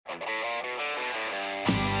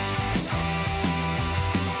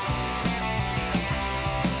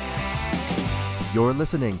You're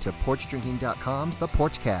listening to PorchDrinking.com's The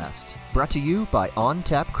PorchCast, brought to you by On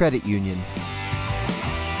Tap Credit Union.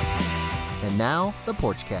 And now, The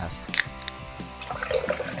PorchCast.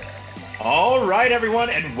 All right, everyone,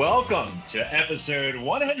 and welcome to episode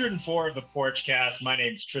 104 of The PorchCast. My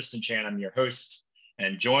name's Tristan Chan. I'm your host,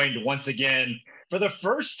 and joined once again for the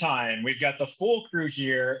first time, we've got the full crew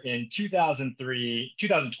here in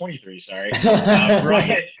 2023, sorry.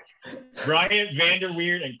 Bryant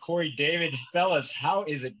Vanderweerd and Corey David. Fellas, how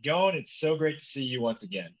is it going? It's so great to see you once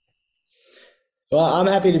again. Well, I'm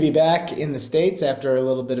happy to be back in the States after a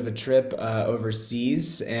little bit of a trip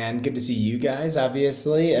overseas, and good to see you guys,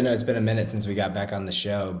 obviously. I know it's been a minute since we got back on the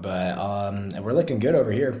show, but we're looking good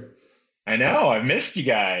over here. I know, I missed you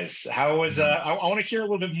guys. How was, I want to hear a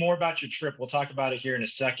little bit more about your trip. We'll talk about it here in a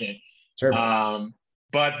second. Sure.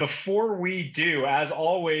 But before we do, as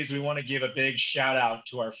always, we want to give a big shout out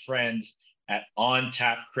to our friends at On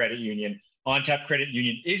Tap Credit Union. On Tap Credit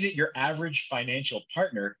Union isn't your average financial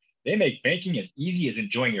partner. They make banking as easy as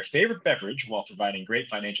enjoying your favorite beverage while providing great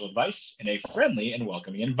financial advice in a friendly and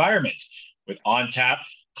welcoming environment. With On Tap,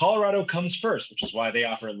 Colorado comes first, which is why they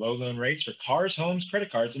offer low loan rates for cars, homes,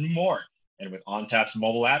 credit cards, and more. And with On Tap's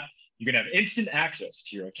mobile app, you can have instant access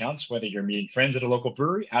to your accounts, whether you're meeting friends at a local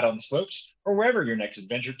brewery, out on the slopes, or wherever your next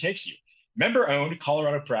adventure takes you. Member-owned,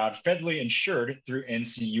 Colorado proud, federally insured through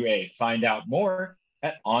NCUA. Find out more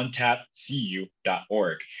at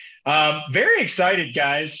ontapcu.org. Very excited,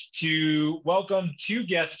 guys, to welcome two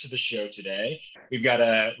guests to the show today. We've got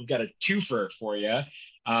a twofer for you.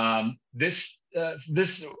 This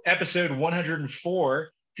episode 104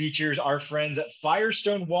 features our friends at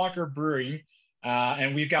Firestone Walker Brewing.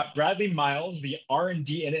 And we've got Bradley Miles, the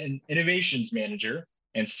R&D and Innovations Manager,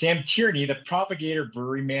 and Sam Tierney, the Propagator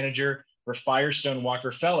Brewery Manager for Firestone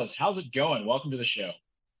Walker. Fellas, how's it going? Welcome to the show.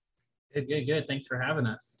 Good. Thanks for having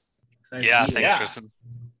us. Excited thanks, Tristan.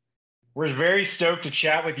 We're very stoked to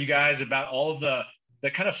chat with you guys about all of the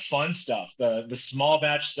kind of fun stuff, the small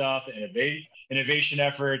batch stuff, the innovation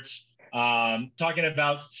efforts, talking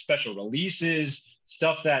about special releases,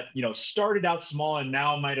 stuff that, started out small and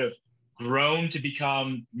now might have grown to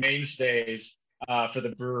become mainstays for the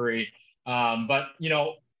brewery. But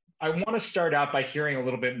I want to start out by hearing a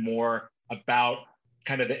little bit more about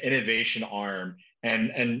kind of the innovation arm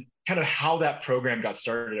and kind of how that program got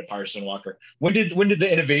started at Firestone Walker. When did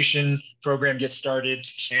the innovation program get started,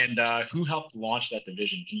 and who helped launch that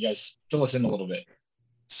division? Can you guys fill us in a little bit?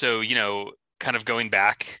 So, kind of going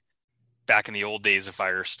back in the old days of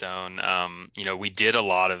Firestone, we did a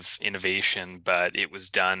lot of innovation, but it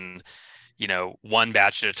was done one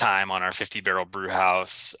batch at a time on our 50-barrel brew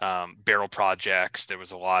house, barrel projects. There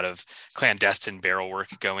was a lot of clandestine barrel work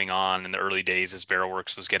going on in the early days as Barrel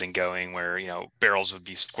Works was getting going, where, barrels would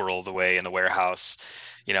be squirreled away in the warehouse,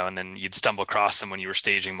 and then you'd stumble across them when you were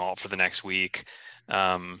staging malt for the next week.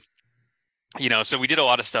 So we did a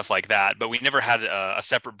lot of stuff like that, but we never had a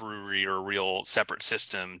separate brewery or a real separate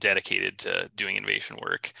system dedicated to doing innovation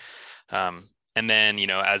work. And then,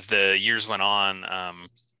 as the years went on,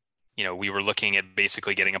 we were looking at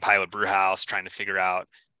basically getting a pilot brew house, trying to figure out,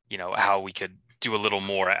 how we could do a little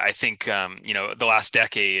more. I think, the last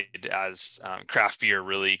decade, as craft beer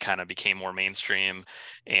really kind of became more mainstream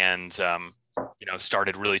and,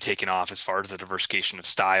 started really taking off as far as the diversification of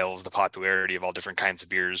styles, the popularity of all different kinds of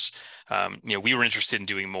beers. We were interested in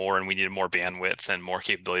doing more, and we needed more bandwidth and more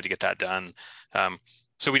capability to get that done.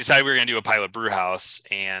 So we decided we were going to do a pilot brew house,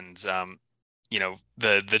 and the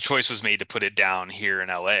choice was made to put it down here in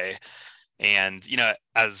LA. And,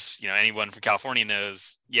 as, anyone from California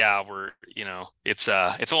knows, it's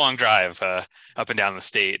a long drive up and down the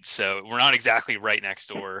state. So we're not exactly right next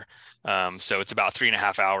door. So it's about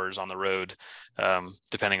 3.5 hours on the road,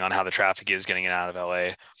 depending on how the traffic is getting in and out of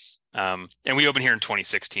LA. And we opened here in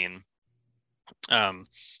 2016.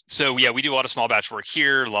 So we do a lot of small batch work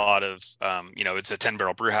here, a lot of, it's a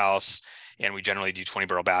 10-barrel brew house, and we generally do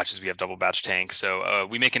 20-barrel batches. We have double batch tanks. So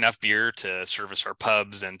we make enough beer to service our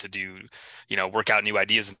pubs and to do, work out new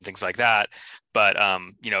ideas and things like that. But,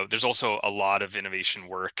 there's also a lot of innovation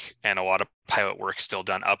work and a lot of pilot work still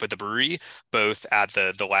done up at the brewery, both at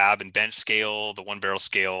the lab and bench scale, the 1-barrel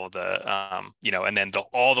scale, and then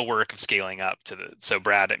all the work of scaling up to so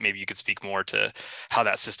Brad, maybe you could speak more to how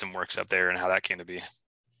that system works up there and how that came to be.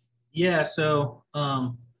 Yeah. So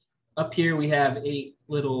up here we have 8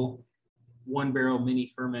 little 1-barrel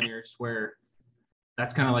mini fermenters, where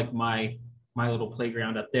that's kind of like my little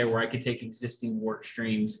playground up there, where I could take existing wort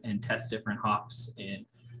strains and test different hops, and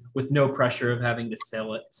with no pressure of having to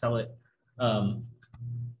sell it. And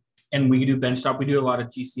we do benchtop. We do a lot of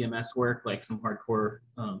GCMS work, like some hardcore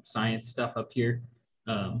science stuff up here,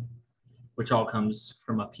 which all comes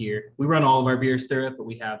from up here. We run all of our beers through it, but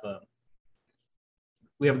we have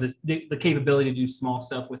the capability to do small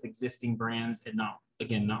stuff with existing brands and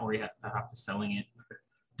not worry have to selling it or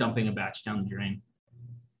dumping a batch down the drain.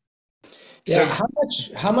 Yeah,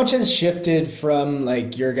 how much has shifted from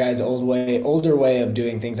like your guys' older way of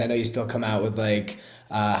doing things? I know you still come out with like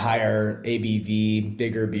higher ABV,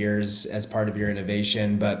 bigger beers as part of your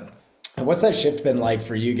innovation, but what's that shift been like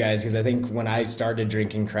for you guys? Because I think when I started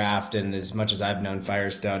drinking craft, and as much as I've known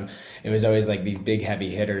Firestone, it was always like these big heavy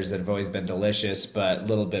hitters that have always been delicious, but a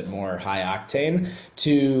little bit more high octane,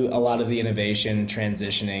 to a lot of the innovation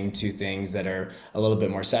transitioning to things that are a little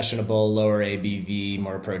bit more sessionable, lower ABV,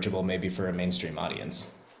 more approachable maybe for a mainstream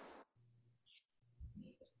audience.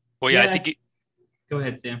 Well, yeah, I think go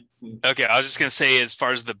ahead, Sam. Okay, I was just going to say, as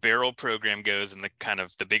far as the barrel program goes and the kind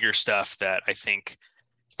of the bigger stuff that I think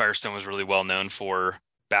Firestone was really well known for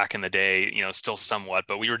back in the day, still somewhat,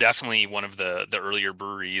 but we were definitely one of the earlier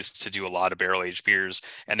breweries to do a lot of barrel aged beers.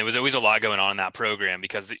 And there was always a lot going on in that program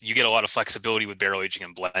because you get a lot of flexibility with barrel aging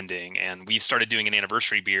and blending. And we started doing an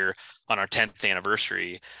anniversary beer on our 10th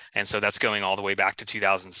anniversary. And so that's going all the way back to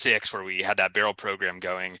 2006, where we had that barrel program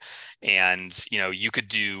going. And, you could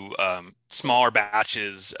do smaller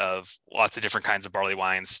batches of lots of different kinds of barley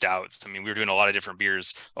wines, stouts. I mean, we were doing a lot of different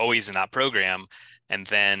beers always in that program. And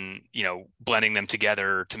then, blending them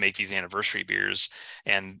together to make these anniversary beers.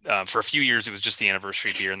 And for a few years, it was just the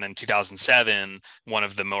anniversary beer. And then 2007, one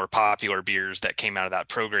of the more popular beers that came out of that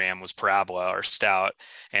program was Parabola, or stout.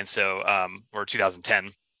 And so, or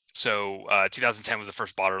 2010. So 2010 was the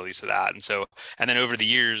first bottle release of that. And then over the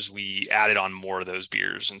years, we added on more of those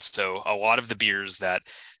beers. And so a lot of the beers that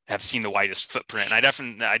have seen the widest footprint. And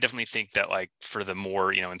I definitely think that, like, for the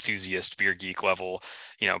more, enthusiast beer geek level,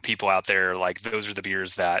 people out there, like, those are the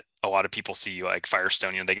beers that a lot of people see, like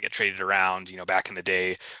Firestone, they get traded around. Back in the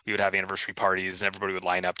day, we would have anniversary parties and everybody would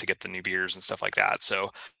line up to get the new beers and stuff like that.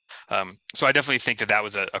 So I definitely think that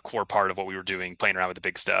was a core part of what we were doing, playing around with the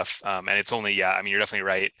big stuff. And it's only, you're definitely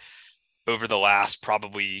right. Over the last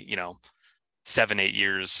probably, 7-8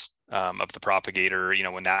 years, of the propagator,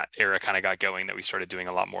 when that era kind of got going, that we started doing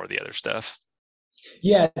a lot more of the other stuff.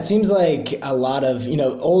 Yeah, it seems like a lot of,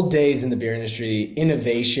 old days in the beer industry,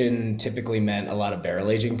 innovation typically meant a lot of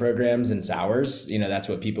barrel aging programs and sours. That's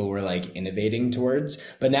what people were like innovating towards.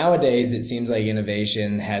 But nowadays, it seems like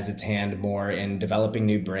innovation has its hand more in developing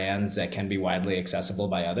new brands that can be widely accessible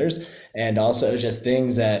by others. And also just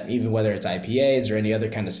things that, even whether it's IPAs or any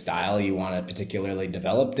other kind of style you want to particularly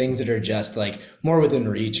develop, things that are just like more within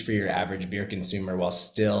reach for your average beer consumer while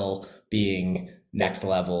still being next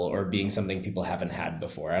level or being something people haven't had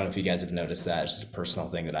before. I don't know if you guys have noticed that. It's just a personal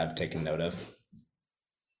thing that I've taken note of.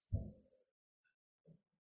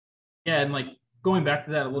 Yeah, and like going back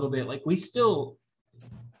to that a little bit, like I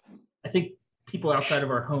think people outside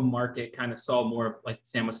of our home market kind of saw more of, like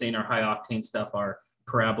Sam was saying, our high octane stuff, our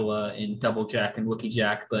Parabola and Double Jack and Wookie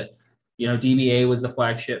Jack. But, DBA was the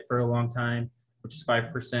flagship for a long time, which is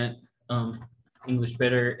 5% English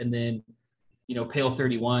bitter. And then, Pale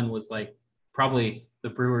 31 was like probably the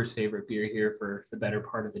brewer's favorite beer here for the better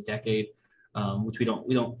part of the decade, which we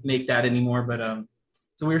don't make that anymore. But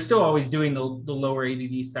so we were still always doing the lower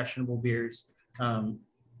ABV sessionable beers.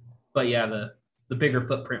 But yeah, the bigger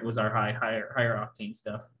footprint was our higher octane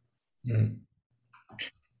stuff. Mm.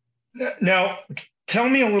 Now, tell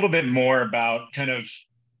me a little bit more about kind of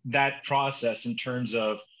that process in terms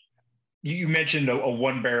of, you mentioned a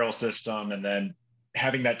one barrel system and then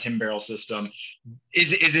having that 10 barrel system.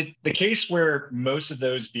 Is it the case where most of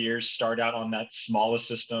those beers start out on that smallest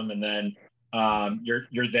system and then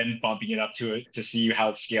you're then bumping it up to see how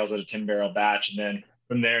it scales at a 10 barrel batch, and then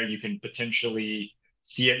from there you can potentially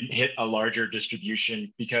see it hit a larger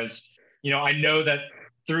distribution? Because I know that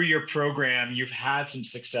through your program you've had some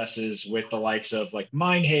successes with the likes of like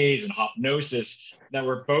Mind Haze and Hopnosis that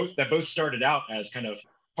both started out as kind of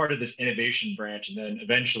part of this innovation branch, and then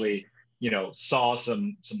eventually saw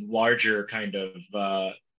some larger kind of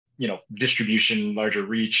distribution, larger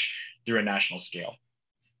reach through a national scale.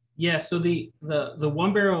 Yeah, so the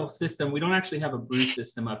one barrel system, we don't actually have a brew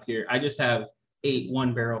system up here. I just have 8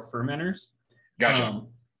 one barrel fermenters. Gotcha.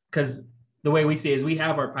 Because the way we see it is we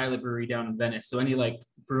have our pilot brewery down in Venice, so any like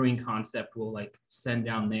brewing concept will like send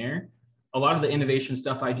down there. A lot of the innovation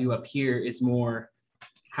stuff I do up here is more,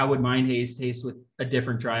 how would Mind Haze taste with a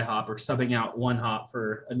different dry hop, or subbing out one hop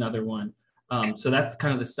for another one. So that's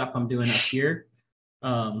kind of the stuff I'm doing up here.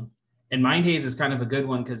 And Mind Haze is kind of a good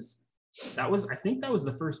one because I think that was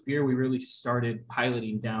the first beer we really started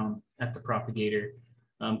piloting down at the Propagator,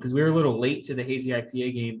 because we were a little late to the hazy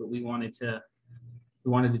IPA game, but we wanted to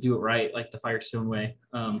we wanted to do it right, like the Firestone way.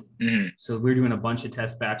 So we're doing a bunch of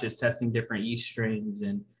test batches, testing different yeast strains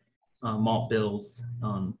and malt bills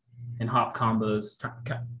and hop combos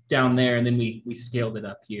down there, and then we scaled it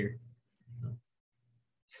up here.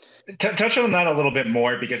 Touch on that a little bit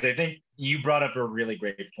more, because I think you brought up a really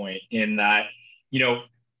great point in that,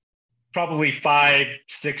 probably 5,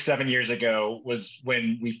 6, 7 years ago was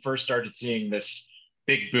when we first started seeing this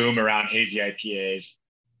big boom around hazy IPAs.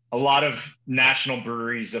 A lot of national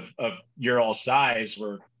breweries of your all size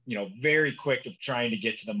were, very quick of trying to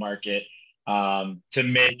get to the market to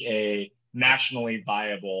make a nationally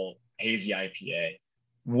viable hazy IPA.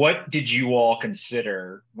 What did you all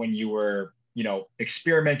consider when you were,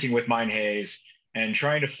 experimenting with Mind Haze and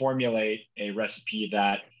trying to formulate a recipe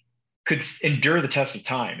that could endure the test of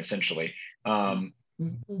time, essentially? Both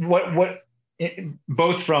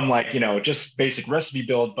from just basic recipe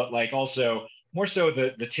build, but also more so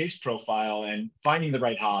the taste profile and finding the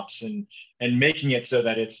right hops and making it so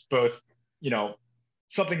that it's both,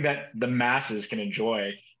 something that the masses can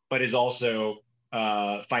enjoy, but is also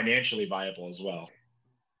financially viable as well.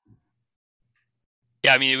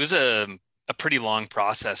 Yeah, I mean, it was a pretty long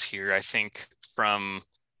process here. I think from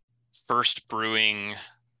first brewing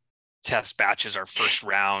test batches, our first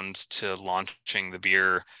round, to launching the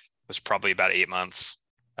beer was probably about 8 months,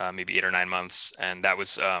 maybe 8 or 9 months. And that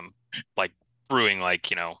was brewing,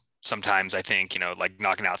 sometimes I think,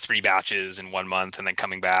 knocking out 3 batches in 1 month and then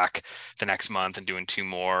coming back the next month and doing 2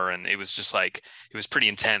 more. And it was just it was pretty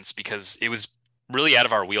intense because it was really out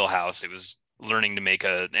of our wheelhouse. It was learning to make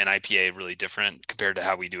an IPA really different compared to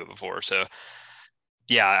how we do it before. So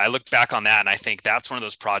yeah, I look back on that and I think that's one of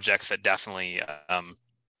those projects that definitely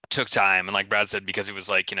took time. And like Brad said, because it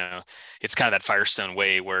was it's kind of that Firestone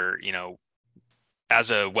way where,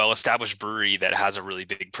 as a well-established brewery that has a really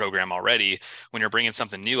big program already, when you're bringing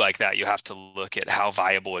something new like that, you have to look at how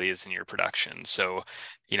viable it is in your production. So,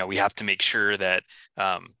 we have to make sure that,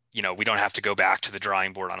 we don't have to go back to the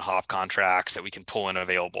drawing board on hop contracts, that we can pull in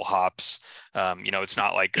available hops. It's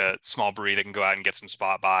not like a small brewery that can go out and get some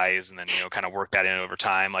spot buys and then, kind of work that in over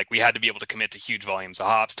time. Like, we had to be able to commit to huge volumes of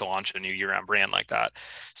hops to launch a new year-round brand like that.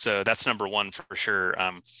 So that's number one for sure.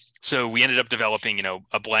 So we ended up developing,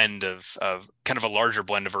 a blend of kind of a larger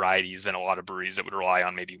blend of varieties than a lot of breweries that would rely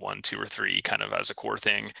on maybe 1, 2, or 3 kind of as a core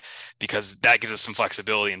thing, because that gives us some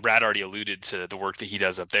flexibility. And Brad already alluded to the work that he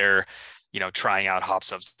does up there, trying out hop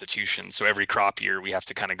substitution. So every crop year, we have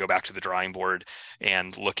to kind of go back to the drawing board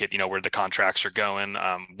and look at, where the contracts are going,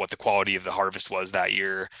 what the quality of the harvest was that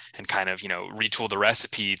year, and kind of, retool the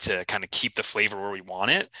recipe to kind of keep the flavor where we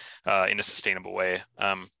want it in a sustainable way.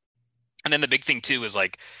 And then the big thing too is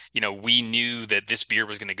we knew that this beer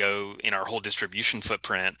was going to go in our whole distribution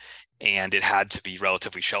footprint, and it had to be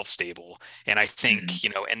relatively shelf stable. And I think,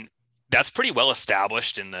 and that's pretty well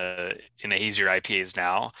established in the hazier IPAs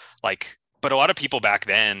now. But a lot of people back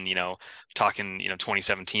then, talking,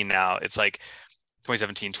 2017 now, it's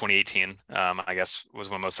 2017, 2018, I guess was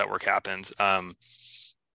when most of that work happened.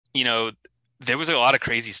 There was a lot of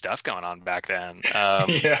crazy stuff going on back then.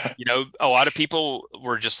 Yeah. A lot of people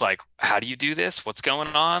were just like, how do you do this? What's going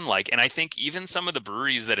on? And I think even some of the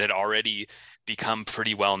breweries that had already become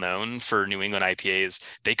pretty well known for New England IPAs,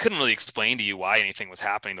 they couldn't really explain to you why anything was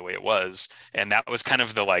happening the way it was. And that was kind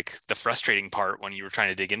of the frustrating part when you were trying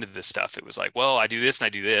to dig into this stuff. It was well, I do this and I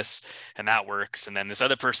do this and that works. And then this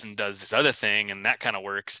other person does this other thing and that kind of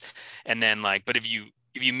works. And then but if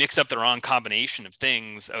you mix up the wrong combination of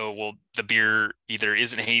things, the beer either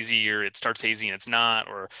isn't hazy, or it starts hazy and it's not,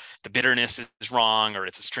 or the bitterness is wrong, or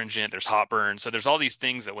it's astringent, there's hop burn. So there's all these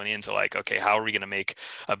things that went into okay, how are we going to make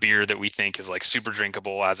a beer that we think is super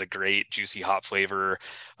drinkable, has a great juicy hop flavor,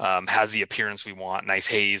 has the appearance we want, nice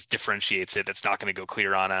haze, differentiates it, that's not going to go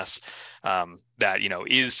clear on us, that,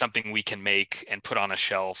 is something we can make and put on a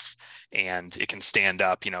shelf and it can stand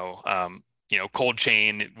up, cold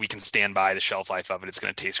chain, we can stand by the shelf life of it. It's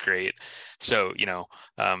going to taste great. So,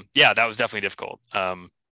 that was definitely difficult. And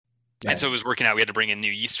so it was working out. We had to bring in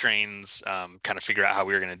new yeast strains, kind of figure out how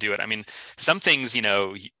we were going to do it. I mean, some things,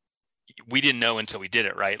 we didn't know until we did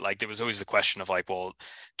it, right? There was always the question of well,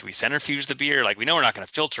 do we centrifuge the beer? We know we're not going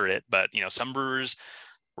to filter it, but, some brewers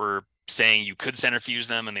were saying you could centrifuge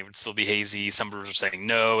them and they would still be hazy. Some brewers were saying,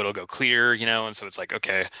 no, it'll go clear, and so it's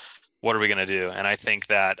okay, what are we going to do? And I think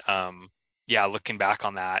that, looking back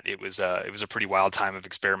on that, it was a pretty wild time of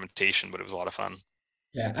experimentation, but it was a lot of fun.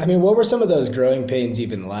 Yeah. I mean, what were some of those growing pains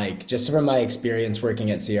even like? Just from my experience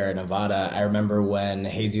working at Sierra Nevada, I remember when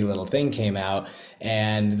Hazy Little Thing came out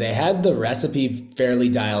and they had the recipe fairly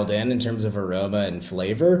dialed in terms of aroma and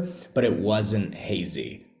flavor, but it wasn't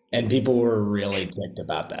hazy. And people were really ticked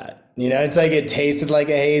about that. It's like it tasted like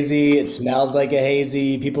a hazy, it smelled like a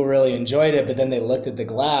hazy. People really enjoyed it, but then they looked at the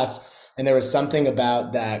glass and there was something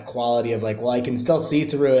about that quality of like, well, I can still see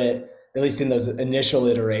through it, at least in those initial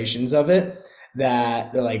iterations of it,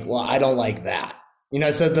 that they're like, well, I don't like that.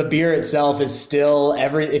 So the beer itself is still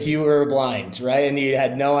if you were blind, right? And you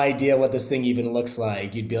had no idea what this thing even looks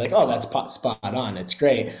like, you'd be like, oh, that's spot on. It's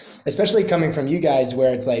great. Especially coming from you guys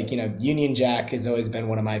where it's like, Union Jack has always been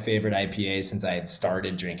one of my favorite IPAs since I had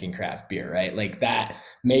started drinking craft beer, right? Like that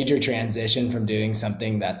major transition from doing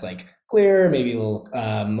something that's like clear, maybe a little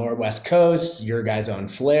more West Coast, your guys' own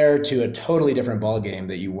flair, to a totally different ball game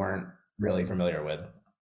that you weren't really familiar with.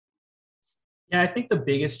 Yeah, I think the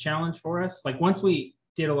biggest challenge for us, like once we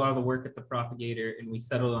did a lot of the work at the propagator and we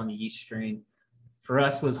settled on the yeast strain, for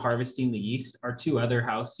us was harvesting the yeast. Our two other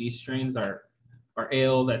house yeast strains, our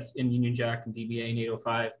ale that's in Union Jack and DBA and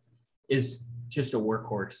 805 is just a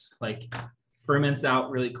workhorse. Like ferments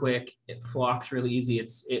out really quick, it flocks really easy.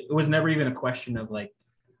 It was never even a question of like,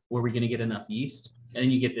 were we going to get enough yeast? And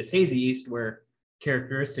then you get this hazy yeast where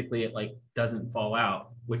characteristically it like doesn't fall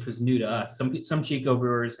out, which was new to us. Some Chico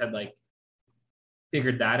brewers had like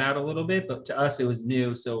figured that out a little bit, but to us it was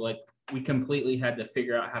new. So like we completely had to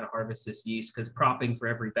figure out how to harvest this yeast because propping for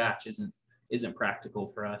every batch isn't practical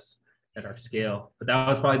for us at our scale. But that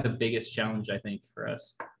was probably the biggest challenge, I think, for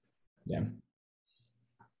us. Yeah.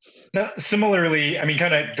 Now, similarly, I mean,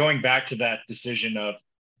 kind of going back to that decision of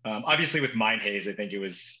obviously with Mind Haze, I think it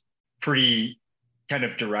was pretty kind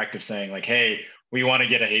of direct of saying like, hey, we want to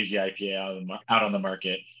get a hazy IPA out on the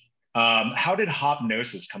market. How did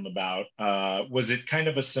Hopnosis come about? Was it kind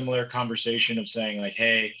of a similar conversation of saying like,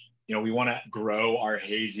 hey, we want to grow our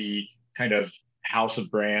hazy kind of house of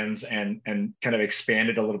brands and kind of expand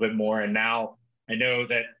it a little bit more? And now I know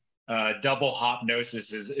that double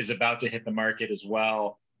Hopnosis is about to hit the market as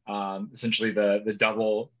well. Essentially the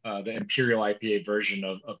double the Imperial IPA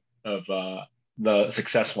version of the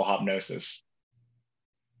successful Hopnosis.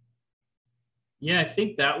 Yeah, I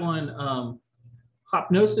think that one.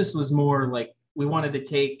 Hopnosis was more like we wanted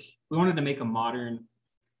to make a modern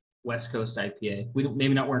West Coast IPA. We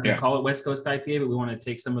maybe not weren't going to call it West Coast IPA, but we wanted to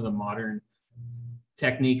take some of the modern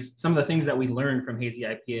techniques, some of the things that we learned from hazy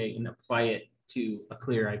IPA and apply it to a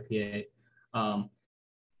clear IPA. And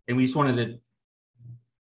we just wanted to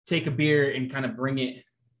take a beer and kind of bring an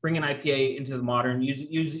IPA into the modern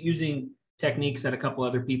using techniques that a couple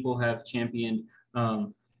other people have championed.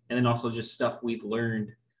 And then also just stuff we've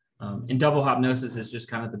learned. And double Hopnosis is just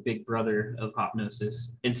kind of the big brother of Hopnosis.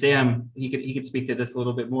 And Sam, he could speak to this a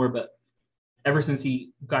little bit more, but ever since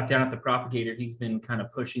he got down at the propagator, he's been kind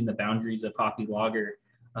of pushing the boundaries of hoppy lager.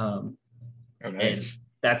 Nice. And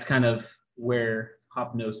that's kind of where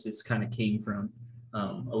Hopnosis kind of came from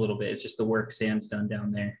a little bit. It's just the work Sam's done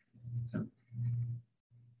down there.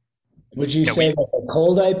 Would you say like a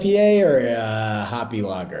cold IPA or a hoppy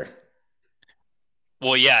lager?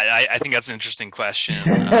 Well, yeah, I think that's an interesting question.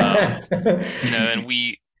 And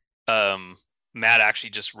we, Matt actually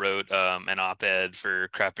just wrote an op-ed for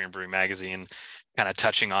Craft Beer and Brewing Magazine, kind of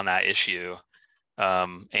touching on that issue.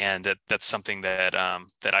 And that's something that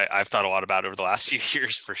I've thought a lot about over the last few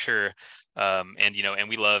years for sure. And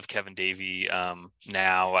we love Kevin Davey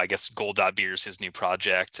now. I guess Gold Dot Beer is his new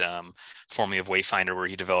project, formerly of Wayfinder, where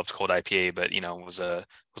he developed cold IPA, but was a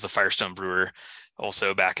Firestone brewer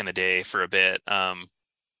also back in the day for a bit. I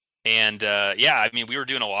mean, we were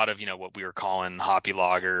doing a lot of what we were calling hoppy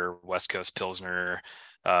lager, West Coast Pilsner,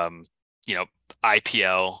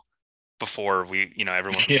 IPL before we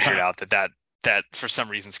everyone figured out that for some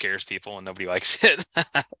reason scares people and nobody likes it.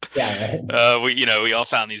 We all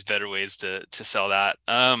found these better ways to sell that.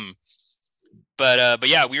 But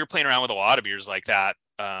yeah, we were playing around with a lot of beers like that.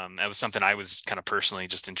 That was something I was kind of personally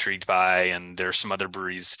just intrigued by. And there's some other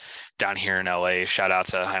breweries down here in LA. Shout out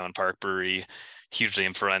to Highland Park Brewery, hugely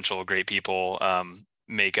influential, great people.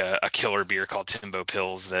 Make a killer beer called Timbo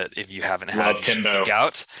Pills that if you haven't had, you should seek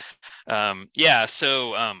out. I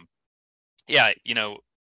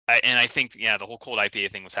think the whole cold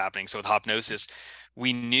IPA thing was happening. So with Hopnosis,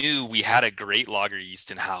 we knew we had a great lager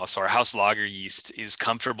yeast in house. Our house lager yeast is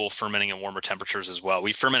comfortable fermenting at warmer temperatures as well.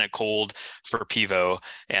 We ferment it cold for Pivo,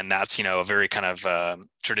 and that's a very kind of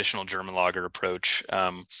traditional German lager approach.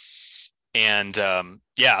 But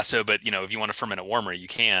if you want to ferment it warmer, you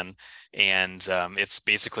can. And it's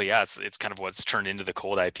basically it's kind of what's turned into the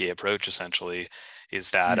cold IPA approach essentially,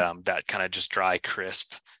 is that that kind of just dry,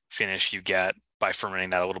 crisp finish you get by fermenting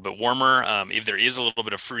that a little bit warmer. If there is a little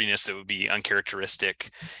bit of fruitiness that would be uncharacteristic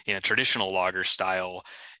in a traditional lager style,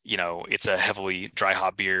 it's a heavily dry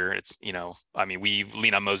hop beer. It's, I mean, we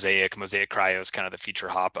lean on Mosaic Cryo is kind of the feature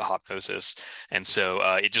hopnosis. And so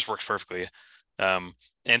it just works perfectly.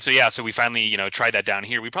 And so, yeah, so we finally, tried that down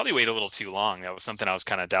here. We probably waited a little too long. That was something I was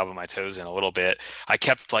kind of dabbling my toes in a little bit. I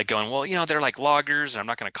kept like going, well, they're like lagers, and I'm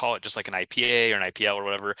not going to call it just like an IPA or an IPL or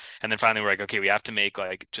whatever. And then finally we're like, okay, we have to make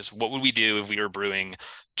like, just what would we do if we were brewing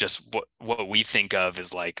just what we think of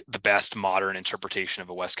as like the best modern interpretation of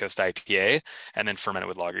a West Coast IPA, and then ferment it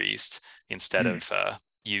with lager yeast instead of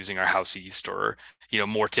using our house yeast, or,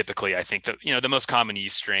 more typically, I think that, the most common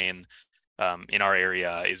yeast strain in our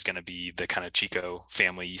area is going to be the kind of Chico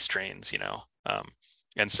family yeast strains,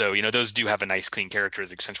 and so, those do have a nice clean character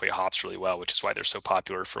that accentuate hops really well, which is why they're so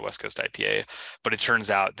popular for West Coast IPA. But it turns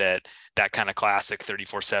out that kind of classic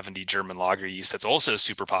 3470 German lager yeast that's also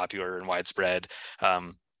super popular and widespread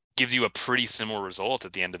gives you a pretty similar result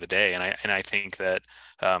at the end of the day. And I think that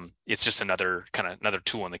it's just another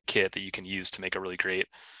tool in the kit that you can use to make a really great,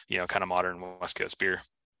 kind of modern West Coast beer.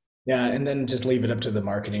 Yeah, and then just leave it up to the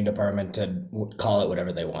marketing department to call it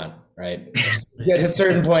whatever they want, right? Just at a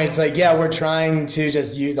certain point, it's like, yeah, we're trying to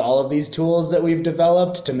just use all of these tools that we've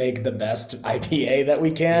developed to make the best IPA that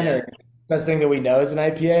we can, or best thing that we know is an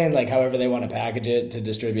IPA, and like however they want to package it to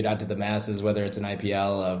distribute out to the masses, whether it's an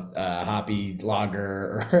IPL, a hoppy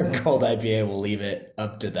lager, or a cold IPA, we'll leave it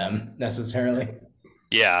up to them necessarily.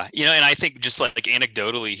 Yeah, and I think just like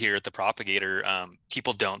anecdotally here at the Propagator,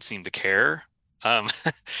 people don't seem to care.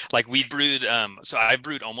 Like we brewed, so I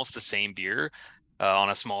brewed almost the same beer on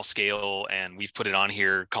a small scale, and we've put it on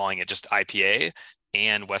here calling it just IPA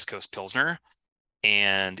and West Coast Pilsner,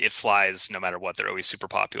 and it flies no matter what. They're always super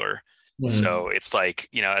popular. So it's like,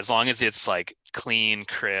 as long as it's like clean,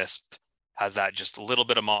 crisp, has that just a little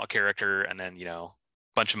bit of malt character, and then,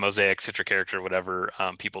 bunch of Mosaic citric character, whatever,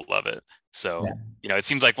 people love it. So, it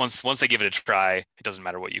seems like once they give it a try, it doesn't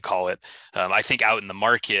matter what you call it. I think out in the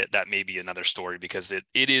market, that may be another story, because it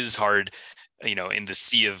is hard, in the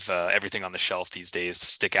sea of everything on the shelf these days, to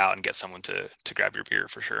stick out and get someone to grab your beer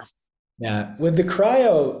for sure. Yeah, with the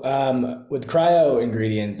cryo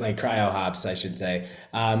ingredient, like cryo hops, I should say,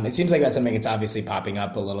 it seems like that's something that's obviously popping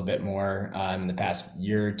up a little bit more in the past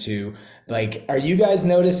year or two. Like, are you guys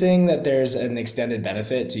noticing that there's an extended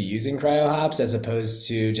benefit to using cryo hops as opposed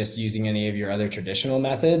to just using any of your other traditional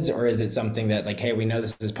methods? Or is it something that like, hey, we know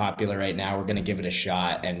this is popular right now, we're going to give it a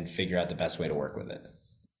shot and figure out the best way to work with it?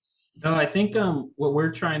 No, I think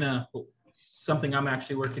something I'm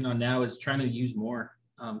actually working on now is trying to use more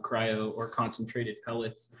cryo or concentrated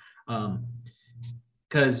pellets,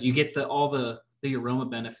 because you get all the aroma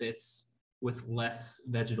benefits with less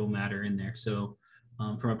vegetal matter in there. So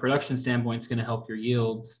from a production standpoint, it's going to help your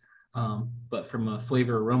yields, but from a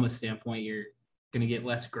flavor aroma standpoint, you're going to get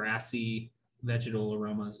less grassy vegetal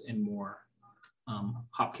aromas and more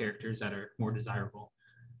hop characters that are more desirable.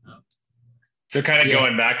 So kind of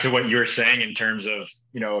going back to what you were saying in terms of,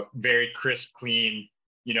 very crisp, clean,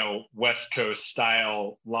 West Coast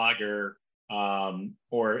style lager,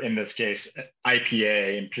 or in this case,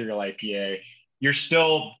 IPA, Imperial IPA, you're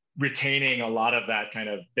still retaining a lot of that kind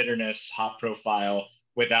of bitterness, hop profile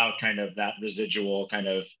without kind of that residual kind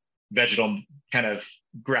of vegetal, kind of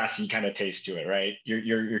grassy kind of taste to it, right?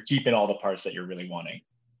 You're keeping all the parts that you're really wanting.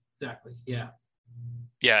 Exactly. Yeah.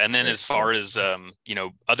 Yeah, and then as far as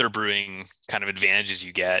other brewing kind of advantages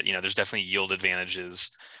you get, there's definitely yield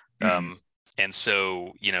advantages. And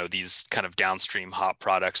so, these kind of downstream hop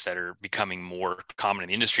products that are becoming more common in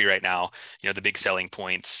the industry right now, the big selling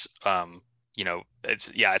points,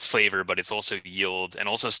 it's flavor, but it's also yield and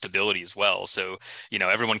also stability as well. So,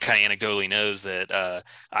 everyone kind of anecdotally knows that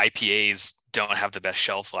IPAs don't have the best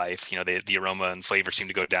shelf life. The aroma and flavor seem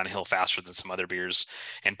to go downhill faster than some other beers.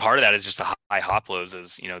 And part of that is just the high hop loads.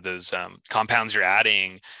 Those compounds you're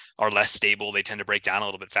adding are less stable. They tend to break down a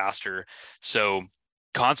little bit faster. So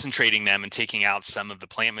concentrating them and taking out some of the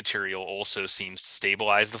plant material also seems to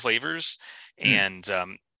stabilize the flavors. And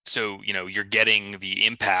so, you're getting the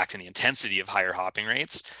impact and the intensity of higher hopping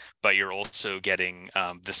rates, but you're also getting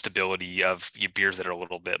the stability of your beers that are a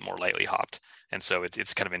little bit more lightly hopped. And so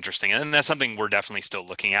it's kind of interesting. And that's something we're definitely still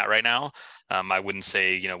looking at right now. I wouldn't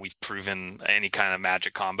say, we've proven any kind of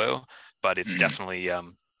magic combo, but it's definitely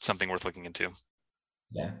something worth looking into.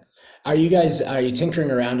 Yeah. Are you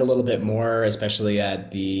tinkering around a little bit more, especially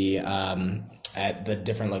at the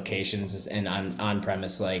different locations and on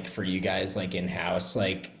premise, like for you guys, like in-house,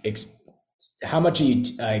 like how much are you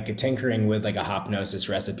tinkering with like a hopnosis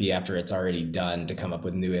recipe after it's already done to come up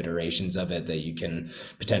with new iterations of it that you can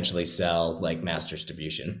potentially sell like mass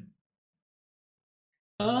distribution?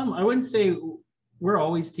 I wouldn't say we're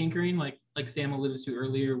always tinkering, like Sam alluded to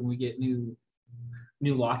earlier, when we get new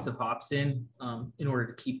lots of hops in order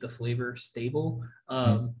to keep the flavor stable.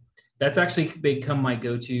 That's actually become my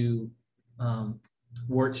go-to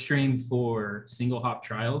wort stream for single hop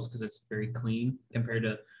trials because it's very clean compared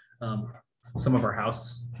to some of our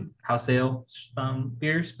house ale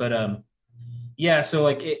beers. But yeah, so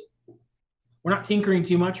like we're not tinkering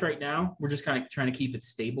too much right now. We're just kind of trying to keep it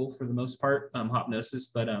stable for the most part, Hopnosis.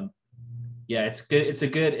 But yeah, it's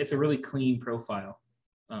good. It's a really clean profile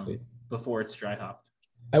before it's dry hopped.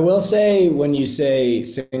 I will say, when you say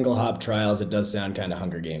single hop trials, it does sound kind of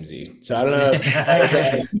Hunger Gamesy. So I don't know if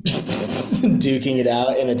it's duking it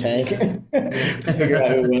out in a tank to figure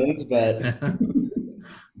out who wins, but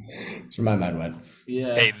that's where my mind went.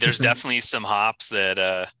 Yeah. Hey, there's definitely some hops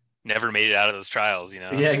that never made it out of those trials,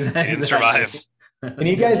 Yeah, exactly. They didn't survive. Can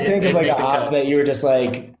you guys think of like a hop that you were just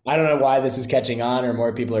like, I don't know why this is catching on or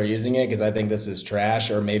more people are using it because I think this is trash,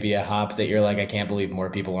 or maybe a hop that you're like, I can't believe more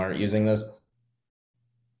people aren't using this?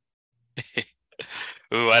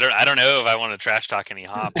 Ooh, I don't know if I want to trash talk any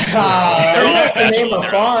hops. You don't have to name in a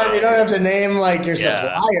their farm. own You don't have to name like your Yeah.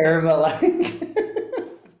 supplier, but like.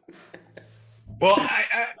 Well, I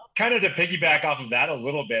kind of to piggyback off of that a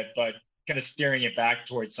little bit, but kind of steering it back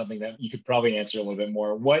towards something that you could probably answer a little bit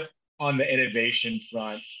more. What on the innovation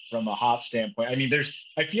front from a hop standpoint? I mean,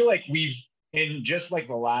 I feel like we've, in just like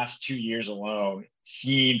the last 2 years alone,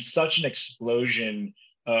 seen such an explosion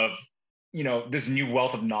of, this new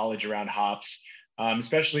wealth of knowledge around hops,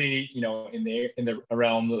 especially, in the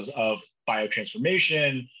realms of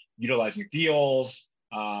biotransformation, utilizing fuels,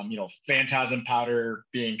 phantasm powder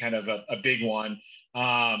being kind of a big one.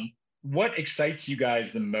 What excites you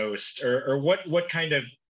guys the most, or what kind of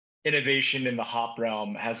innovation in the hop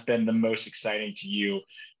realm has been the most exciting to you,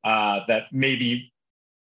 that maybe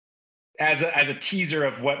as a teaser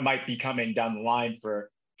of what might be coming down the line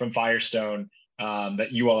from Firestone,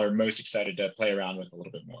 that you all are most excited to play around with a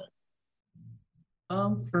little bit more?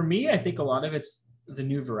 For me, I think a lot of it's the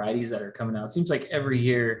new varieties that are coming out. It seems like every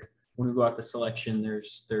year when we go out to selection,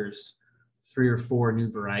 there's 3 or 4 new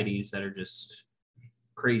varieties that are just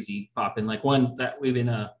crazy popping. Like one that we've been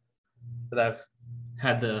that I've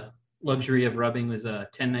had the luxury of rubbing was a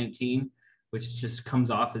 1019, which just comes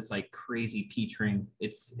off as like crazy peach ring.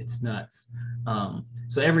 It's nuts.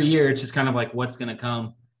 So every year it's just kind of like what's going to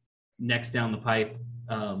come next down the pipe.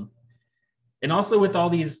 And also with all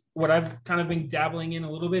these, what I've kind of been dabbling in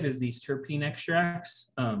a little bit is these terpene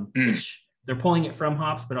extracts, which they're pulling it from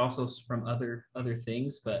hops, but also from other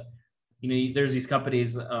things. But there's these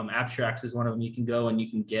companies, Abstracts is one of them. You can go and you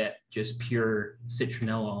can get just pure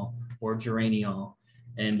citronellol or geraniol.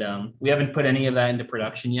 And we haven't put any of that into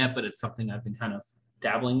production yet, but it's something I've been kind of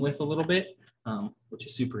dabbling with a little bit, which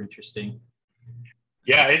is super interesting.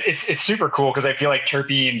 Yeah, it's super cool because I feel like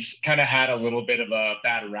terpenes kind of had a little bit of a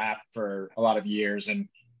bad rap for a lot of years. And,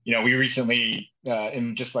 we recently,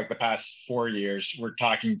 in just like the past 4 years, we're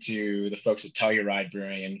talking to the folks at Telluride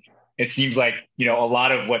Brewing. And it seems like, a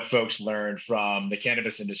lot of what folks learned from the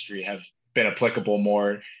cannabis industry have been applicable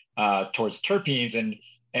more towards terpenes.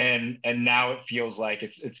 And now it feels like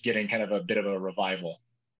it's getting kind of a bit of a revival.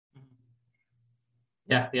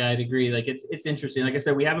 Yeah, I'd agree. Like it's interesting. Like I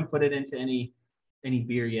said, we haven't put it into any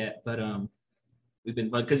beer yet, but we've been,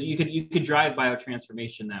 because you could drive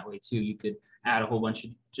biotransformation that way too. You could add a whole bunch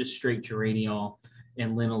of just straight geraniol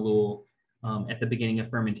and linalool at the beginning of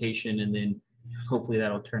fermentation, and then hopefully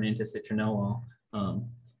that'll turn into citronellol and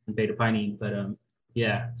beta pinene. But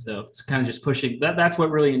yeah, so it's kind of just pushing that. That's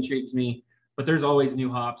what really intrigues me. But there's always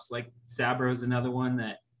new hops. Like Sabro is another one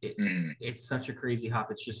that it's such a crazy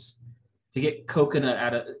hop. It's just to get coconut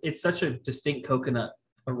out of it's such a distinct coconut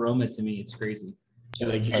aroma to me. It's crazy. So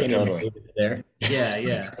like you can't even believe it's there.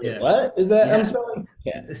 Yeah. What is that? Yeah. I'm smelling.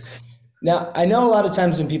 Yeah. Now, I know a lot of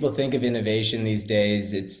times when people think of innovation these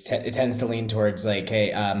days, it tends to lean towards like,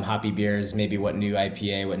 hey, hoppy beers, maybe what new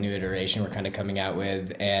IPA, what new iteration we're kind of coming out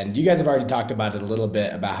with. And you guys have already talked about it a little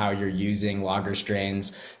bit about how you're using lager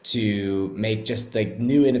strains to make just like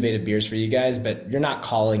new innovative beers for you guys, but you're not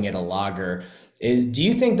calling it a lager. Do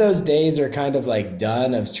you think those days are kind of like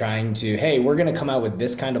done of trying to, hey, we're going to come out with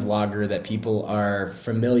this kind of lager that people are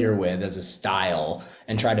familiar with as a style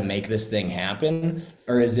and try to make this thing happen?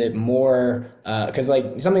 Or is it more, because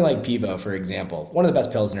like something like Pivo, for example, one of the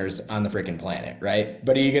best Pilsners on the freaking planet, right?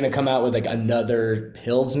 But are you going to come out with like another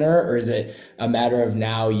Pilsner, or is it a matter of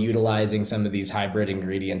now utilizing some of these hybrid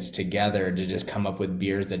ingredients together to just come up with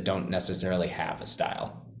beers that don't necessarily have a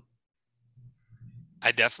style?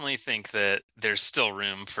 I definitely think that there's still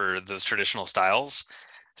room for those traditional styles.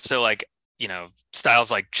 So like,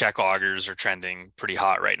 styles like Czech lagers are trending pretty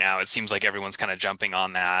hot right now. It seems like everyone's kind of jumping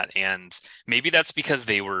on that. And maybe that's because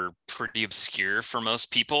they were pretty obscure for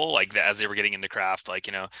most people, like as they were getting into craft. Like,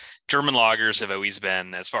 German lagers have always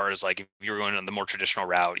been, as far as like if you were going on the more traditional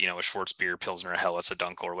route, a Schwarzbier, Pilsner, a Helles, a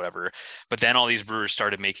Dunkel or whatever. But then all these brewers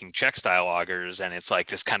started making Czech style lagers, and it's like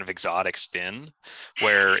this kind of exotic spin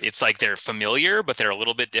where it's like they're familiar, but they're a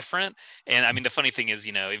little bit different. And I mean, the funny thing is,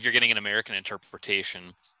 if you're getting an American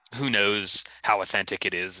interpretation, who knows how authentic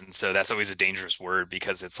it is. And so that's always a dangerous word,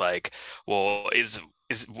 because it's like, well, is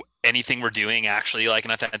anything we're doing actually like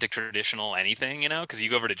an authentic traditional anything, because you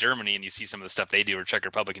go over to Germany and you see some of the stuff they do, or Czech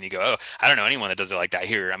Republic, and you go, oh, I don't know anyone that does it like that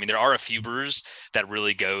here. I mean, there are a few brewers that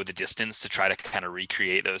really go the distance to try to kind of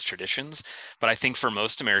recreate those traditions. But I think for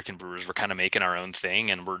most American brewers, we're kind of making our own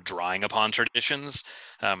thing and we're drawing upon traditions.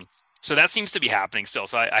 So that seems to be happening still.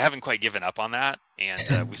 So I haven't quite given up on that.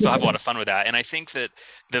 And we still have a lot of fun with that. And I think that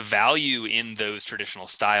the value in those traditional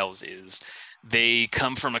styles is they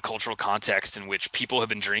come from a cultural context in which people have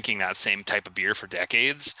been drinking that same type of beer for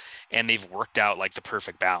decades, and they've worked out like the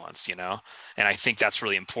perfect balance, And I think that's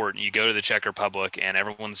really important. You go to the Czech Republic and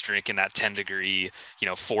everyone's drinking that 10-degree,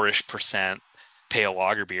 4-ish% pale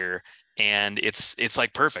lager beer. And it's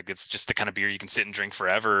like perfect. It's just the kind of beer you can sit and drink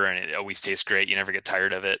forever, and it always tastes great. You never get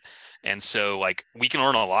tired of it. And so like we can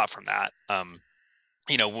learn a lot from that.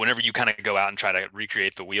 Whenever you kind of go out and try to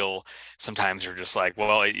recreate the wheel, sometimes you're just like,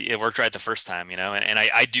 well, it worked right the first time, and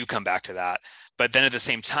I do come back to that. But then at the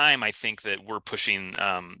same time, I think that we're pushing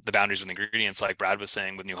the boundaries with ingredients, like Brad was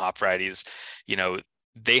saying, with new hop varieties.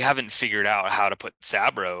 They haven't figured out how to put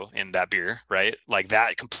Sabro in that beer, right? Like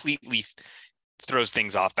that completely throws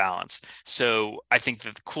things off balance. So I think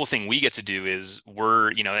that the cool thing we get to do is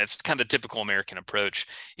it's kind of the typical American approach,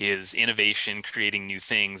 is innovation, creating new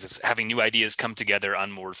things. It's having new ideas come together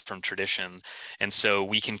unmoored from tradition. And so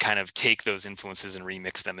we can kind of take those influences and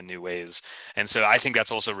remix them in new ways. And so I think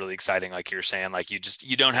that's also really exciting. Like you're saying, like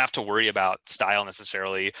you don't have to worry about style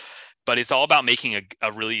necessarily, but it's all about making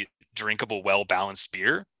a really drinkable, well-balanced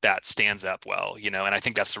beer that stands up well, and I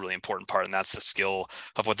think that's the really important part. And that's the skill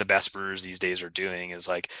of what the best brewers these days are doing, is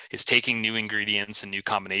taking new ingredients and new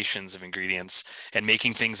combinations of ingredients and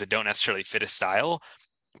making things that don't necessarily fit a style,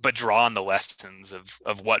 but draw on the lessons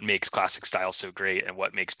of what makes classic style so great and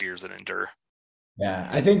what makes beers that endure. Yeah,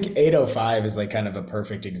 I think 805 is like kind of a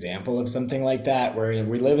perfect example of something like that, where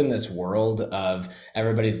we live in this world of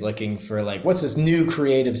everybody's looking for like, what's this new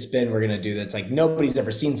creative spin we're going to do that's like nobody's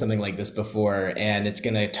ever seen something like this before, and it's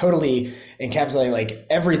going to totally encapsulate like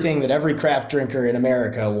everything that every craft drinker in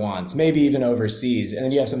America wants, maybe even overseas. And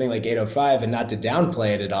then you have something like 805, and not to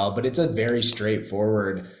downplay it at all, but it's a very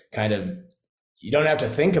straightforward kind of, you don't have to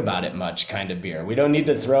think about it much kind of beer. We don't need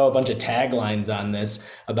to throw a bunch of taglines on this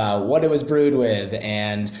about what it was brewed with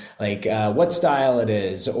and like what style it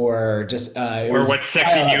is, or just or what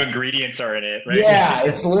sexy new ingredients are in it, right? Yeah,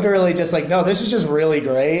 it's literally just like, no, this is just really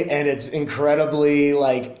great, and it's incredibly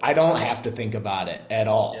like, I don't have to think about it at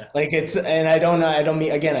all. Yeah. Like and I don't mean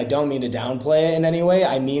to downplay it in any way.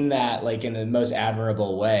 I mean that like in the most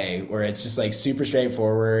admirable way, where it's just like super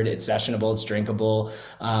straightforward. It's sessionable. It's drinkable.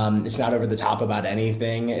 It's not over the top about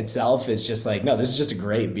anything itself. It's just like, no, this is just a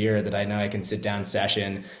great beer that I know I can sit down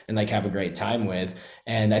session and like have a great time with.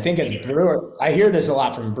 And I think as a brewer, I hear this a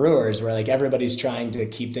lot from brewers, where like everybody's trying to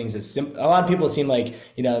keep things as simple. A lot of people seem like,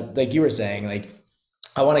 like you were saying, like,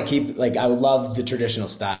 I want to keep, like, I love the traditional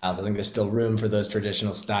styles. I think there's still room for those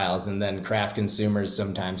traditional styles. And then craft consumers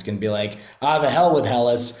sometimes can be like, the hell with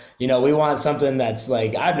Helles. We want something that's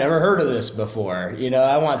like, I've never heard of this before.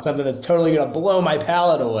 I want something that's totally going to blow my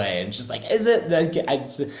palate away. And it's just like, is it?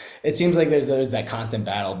 It seems like there's always that constant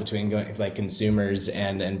battle between like consumers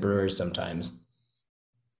and brewers sometimes.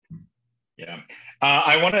 Yeah.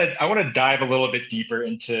 I want to dive a little bit deeper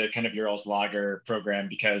into kind of your all's lager program,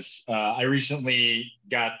 because I recently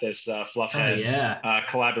got this Fluffhead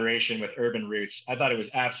collaboration with Urban Roots. I thought it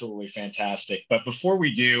was absolutely fantastic. But before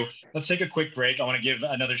we do, let's take a quick break. I want to give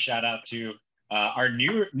another shout out to our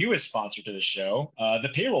newest sponsor to the show, the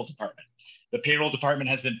Payroll Department. The Payroll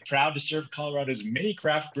Department has been proud to serve Colorado's many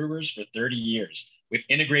craft brewers for 30 years. With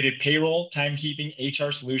integrated payroll, timekeeping,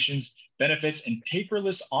 HR solutions, benefits, and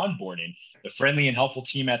paperless onboarding, the friendly and helpful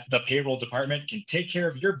team at the Payroll Department can take care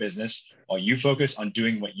of your business while you focus on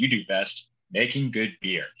doing what you do best, making good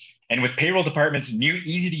beer. And with Payroll Department's new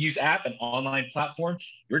easy-to-use app and online platform,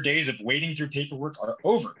 your days of wading through paperwork are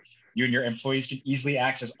over. You and your employees can easily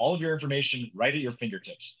access all of your information right at your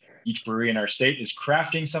fingertips. Each brewery in our state is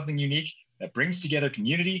crafting something unique that brings together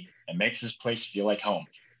community and makes this place feel like home.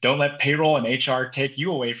 Don't let payroll and HR take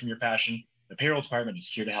you away from your passion. The Payroll Department is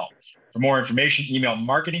here to help. For more information, email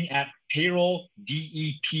marketing@pddept.com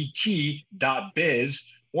payrolldept.biz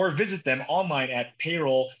or visit them online at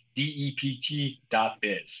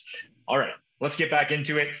payrolldept.biz. All right, let's get back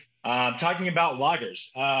into it. Talking about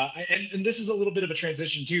loggers. And this is a little bit of a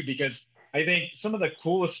transition too, because I think some of the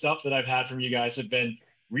coolest stuff that I've had from you guys have been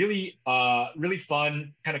really, really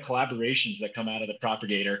fun kind of collaborations that come out of the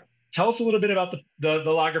Propagator. Tell us a little bit about the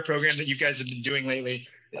logger program that you guys have been doing lately.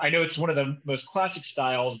 I know it's one of the most classic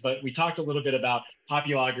styles, but we talked a little bit about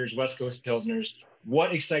hoppy lagers, West Coast Pilsners.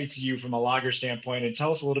 What excites you from a lager standpoint? And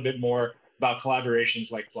tell us a little bit more about collaborations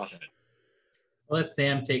like Fluffhead. I'll let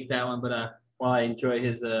Sam take that one, but while I enjoy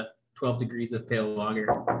his 12 degrees of pale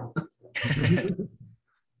lager.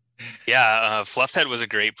 Yeah, Fluffhead was a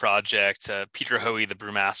great project. Peter Hoey, the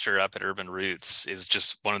brewmaster up at Urban Roots, is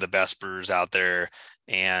just one of the best brewers out there,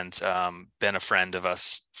 and been a friend of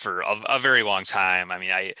us for a very long time. I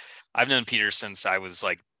mean, I've known Peter since I was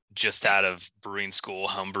like just out of brewing school,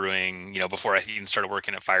 home brewing, before I even started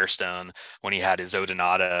working at Firestone, when he had his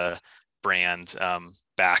Odonata brand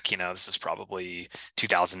back, this is probably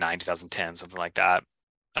 2009, 2010, something like that.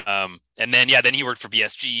 And then he worked for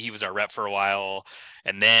BSG. He was our rep for a while.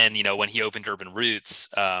 And then, when he opened Urban Roots,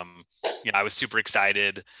 I was super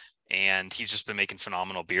excited, and he's just been making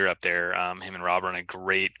phenomenal beer up there. Him and Rob run a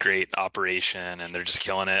great operation, and they're just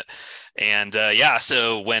killing it. And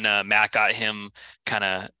so when Matt got him kind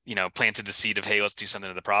of, planted the seed of, hey, let's do something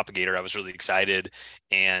to the Propagator, I was really excited.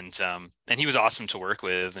 And he was awesome to work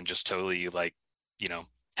with, and just totally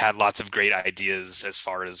had lots of great ideas as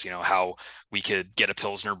far as, how we could get a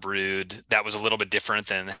Pilsner brewed that was a little bit different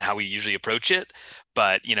than how we usually approach it,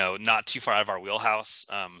 but, not too far out of our wheelhouse.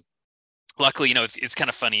 Luckily, it's kind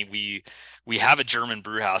of funny. We have a German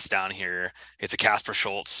brew house down here. It's a Kasper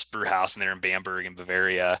Schultz brew house, and they're in Bamberg in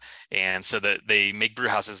Bavaria. And so they make brew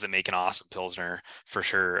houses that make an awesome Pilsner for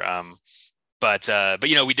sure. But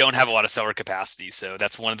we don't have a lot of cellar capacity. So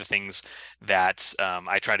that's one of the things that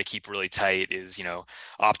I try to keep really tight is,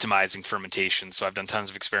 optimizing fermentation. So I've done tons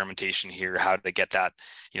of experimentation here, how to get that,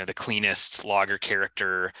 the cleanest lager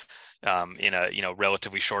character in a,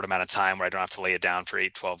 relatively short amount of time where I don't have to lay it down for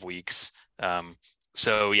 8-12 weeks. That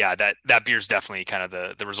beer's definitely kind of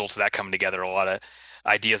the result of that coming together, a lot of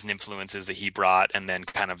ideas and influences that he brought, and then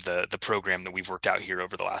kind of the program that we've worked out here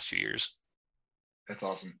over the last few years. That's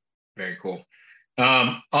awesome. Very cool.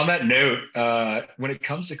 On that note, when it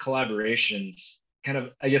comes to collaborations, kind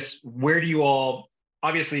of, I guess, where do you all,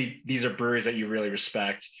 obviously these are breweries that you really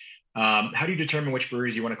respect. How do you determine which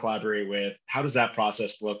breweries you want to collaborate with? How does that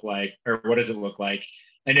process look like, or what does it look like?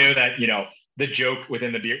 I know that, the joke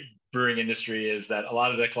within the brewing industry is that a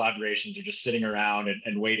lot of the collaborations are just sitting around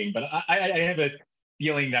and waiting. But I have a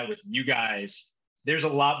feeling that with you guys, there's a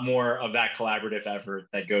lot more of that collaborative effort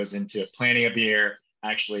that goes into planning a beer,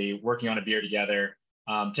 actually working on a beer together.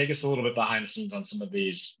 Take us a little bit behind the scenes on some of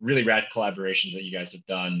these really rad collaborations that you guys have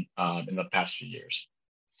done in the past few years.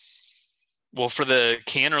 Well, for the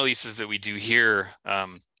can releases that we do here,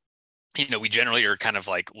 we generally are kind of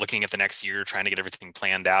like looking at the next year, trying to get everything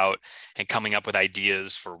planned out and coming up with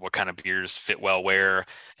ideas for what kind of beers fit well where.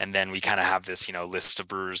 And then we kind of have this, list of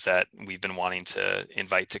brewers that we've been wanting to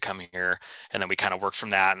invite to come here. And then we kind of work from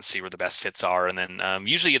that and see where the best fits are. And then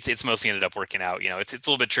usually it's mostly ended up working out. It's a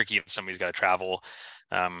little bit tricky if somebody's got to travel.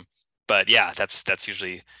 But yeah, that's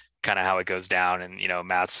usually kind of how it goes down. And,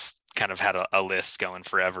 Matt's kind of had a list going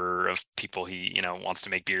forever of people he, wants to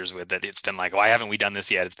make beers with, that it's been like, why haven't we done this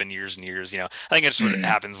yet? It's been years and years, I think it's what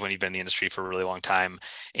happens when you've been in the industry for a really long time.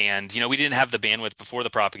 And, we didn't have the bandwidth before the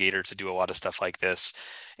Propagator to do a lot of stuff like this.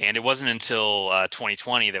 And it wasn't until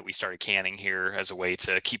 2020 that we started canning here as a way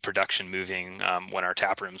to keep production moving when our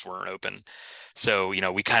tap rooms weren't open. So,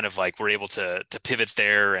 we kind of like were able to pivot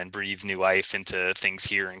there and breathe new life into things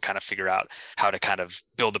here and kind of figure out how to kind of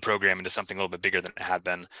build the program into something a little bit bigger than it had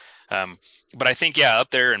been. But I think,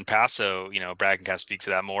 up there in Paso, Brad can kind of speak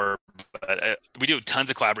to that more, but we do tons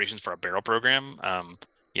of collaborations for our barrel program. I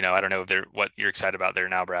don't know what you're excited about there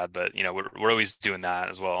now, Brad, but, we're always doing that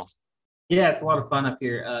as well. Yeah, it's a lot of fun up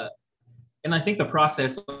here. And I think the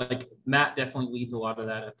process, like Matt definitely leads a lot of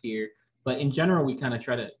that up here. But in general, we kind of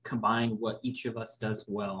try to combine what each of us does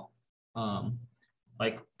well.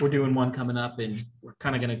 Like we're doing one coming up, and we're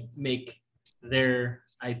kind of going to make their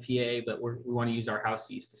IPA, but we want to use our house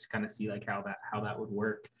yeast to kind of see like how that would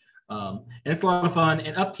work. And it's a lot of fun.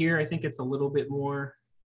 And up here, I think it's a little bit more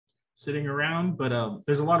sitting around, but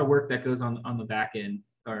there's a lot of work that goes on the back end,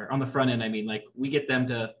 or on the front end. I mean, like we get them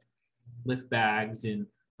to lift bags, and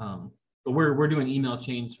but we're doing email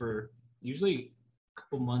chains for usually a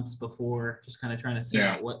couple months before, just kind of trying to see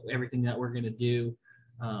out what everything that we're going to do.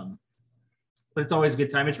 but it's always a good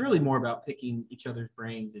time. It's really more about picking each other's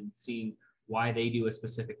brains and seeing why they do a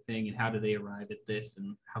specific thing and how do they arrive at this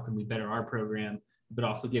and how can we better our program, but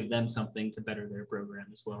also give them something to better their program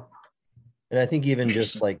as well. And I think even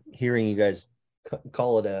just like hearing you guys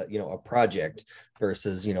call it a, a project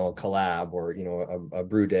versus, a collab or, a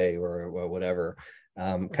brew day or whatever,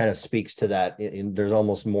 kind of speaks to that. There's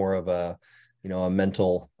almost more of a, a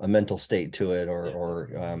mental state to it, or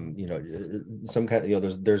some kind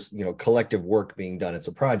of, there's collective work being done. It's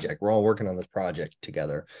a project. We're all working on this project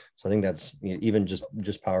together. So I think that's even just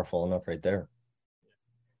powerful enough right there.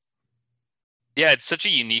 Yeah, it's such a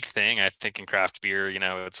unique thing, I think, in craft beer.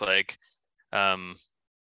 It's like,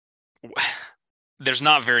 there's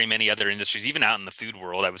not very many other industries, even out in the food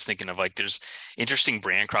world. I was thinking of like, there's interesting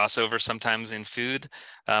brand crossover sometimes in food,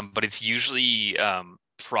 but it's usually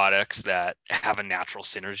products that have a natural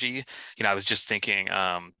synergy. I was just thinking,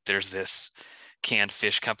 there's this canned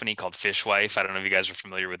fish company called Fishwife. I don't know if you guys are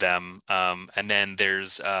familiar with them. And then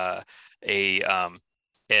there's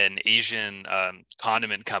an Asian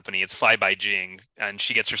condiment company. It's Fly by Jing, and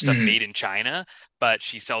she gets her stuff made in China, but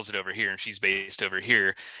she sells it over here, and she's based over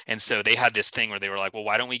here. And so they had this thing where they were like, well,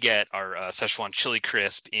 why don't we get our Szechuan chili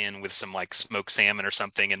crisp in with some like smoked salmon or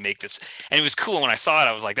something and make this? And it was cool. When I saw it,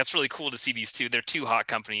 I was like, that's really cool to see these two. They're two hot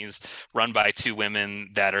companies run by two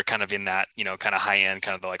women that are kind of in that, kind of high end,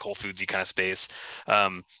 kind of the like Whole Foodsy kind of space.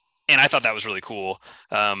 And I thought that was really cool.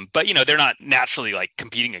 But, they're not naturally like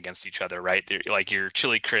competing against each other, right? They're, like your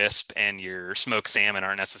chili crisp and your smoked salmon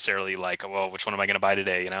aren't necessarily like, well, which one am I going to buy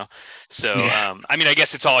today? So, I mean, I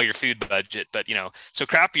guess it's all your food budget, but, so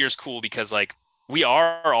craft beer is cool because like we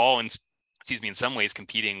are all in some ways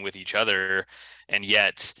competing with each other. And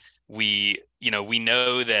yet we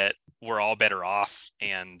know that we're all better off.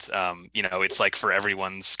 And, it's like for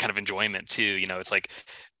everyone's kind of enjoyment too, it's like,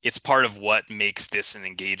 it's part of what makes this an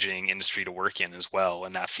engaging industry to work in as well.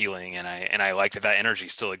 And that feeling. And I like that energy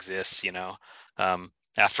still exists,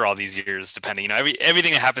 after all these years, depending,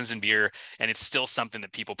 everything that happens in beer, and it's still something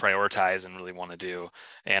that people prioritize and really want to do.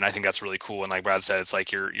 And I think that's really cool. And like Brad said, it's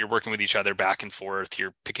like you're working with each other back and forth,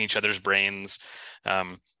 you're picking each other's brains.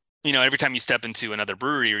 Every time you step into another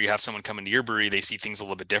brewery or you have someone come into your brewery, they see things a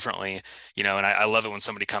little bit differently, and I love it when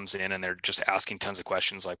somebody comes in and they're just asking tons of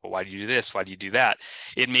questions like, well, why do you do this? Why do you do that?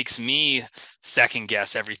 It makes me second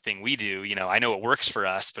guess everything we do. I know it works for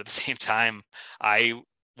us, but at the same time, I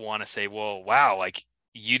want to say, well, wow, like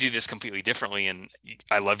you do this completely differently. And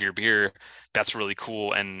I love your beer. That's really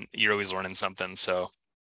cool. And you're always learning something. So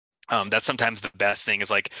that's sometimes the best thing is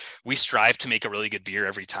like we strive to make a really good beer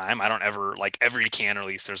every time. I don't ever like every can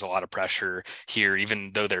release. There's a lot of pressure here,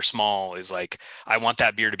 even though they're small, is like, I want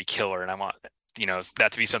that beer to be killer. And I want,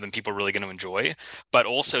 that to be something people are really going to enjoy, but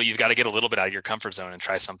also you've got to get a little bit out of your comfort zone and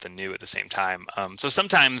try something new at the same time. So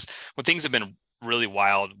sometimes when things have been really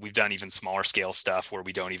wild, we've done even smaller scale stuff where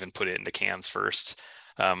we don't even put it into cans first.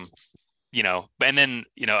 And then,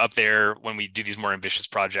 up there, when we do these more ambitious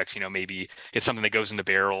projects, maybe it's something that goes into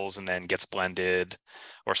barrels and then gets blended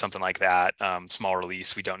or something like that. Small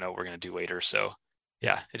release, we don't know what we're going to do later. So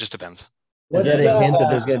yeah, it just depends. Is that a hint that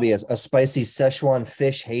there's going to be a spicy Szechuan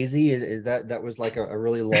fish hazy? Is that was like a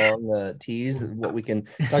really long tease, what we can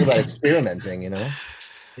talk about experimenting,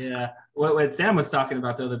 Yeah. What Sam was talking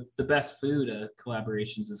about, though, the best food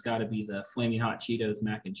collaborations has got to be the Flaming Hot Cheetos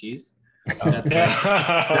mac and cheese. What's that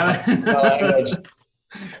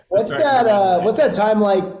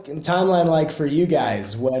timeline like for you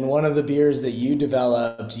guys when one of the beers that you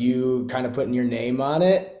developed, you kind of putting your name on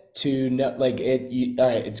it to know, like all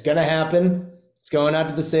right, it's gonna happen, it's going out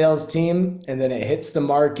to the sales team, and then it hits the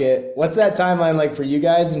market. What's that timeline like for you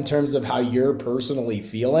guys in terms of how you're personally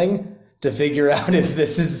feeling to figure out if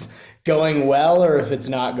this is going well or if it's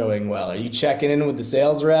not going well? Are you checking in with the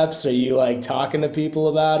sales reps? Are you like talking to people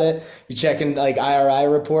about it? You checking like IRI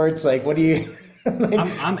reports? Like, what do you? Like,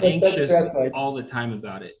 I'm anxious all the time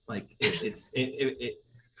about it. Like it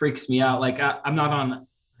freaks me out. Like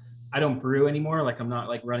I don't brew anymore. Like I'm not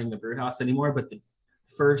like running the brew house anymore. But the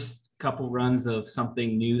first couple runs of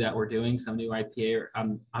something new that we're doing, some new IPA,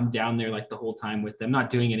 I'm down there like the whole time with them, not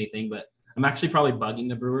doing anything, but I'm actually probably bugging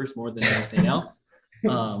the brewers more than anything else.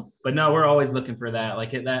 But no, we're always looking for that.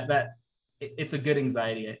 Like it's a good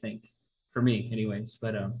anxiety, I think, for me anyways.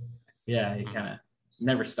 But yeah, it kind of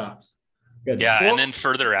never stops. Good. Yeah. Cool. And then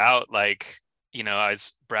further out, like,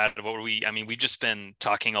 as Brad, we've just been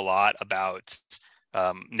talking a lot about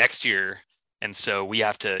next year. And so we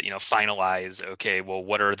have to, finalize, okay, well,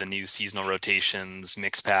 what are the new seasonal rotations,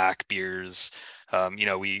 mix pack beers?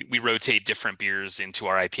 We rotate different beers into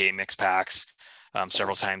our IPA mix packs.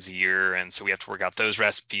 several times a year. And so we have to work out those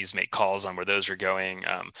recipes, make calls on where those are going,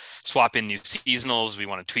 swap in new seasonals. We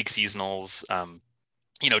want to tweak seasonals.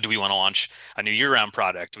 Do we want to launch a new year-round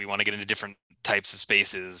product? Do we want to get into different types of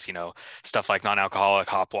spaces, stuff like non-alcoholic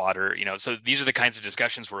hop water, so these are the kinds of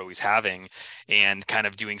discussions we're always having, and kind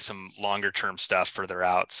of doing some longer term stuff further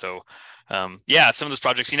out. So some of those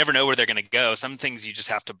projects, you never know where they're going to go. Some things you just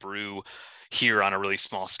have to brew here on a really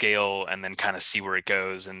small scale and then kind of see where it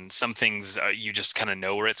goes. And some things you just kind of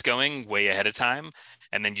know where it's going way ahead of time.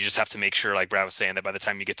 And then you just have to make sure, like Brad was saying, that by the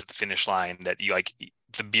time you get to the finish line, that you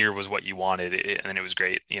the beer was what you wanted, and it was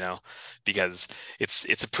great, because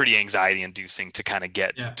it's a pretty anxiety inducing to kind of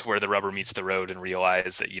get to where the rubber meets the road and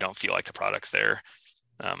realize that you don't feel like the product's there.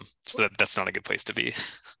 So that's not a good place to be.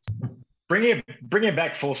 Bringing it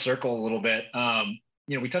back full circle a little bit.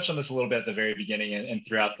 We touched on this a little bit at the very beginning and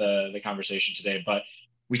throughout the conversation today, but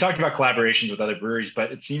we talked about collaborations with other breweries,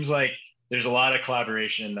 but it seems like there's a lot of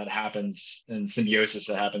collaboration that happens and symbiosis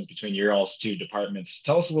that happens between your all's two departments.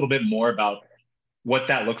 Tell us a little bit more about what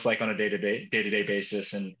that looks like on a day-to-day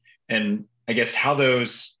basis, and I guess how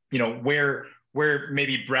those, where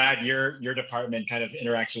maybe Brad, your department kind of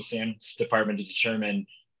interacts with Sam's department to determine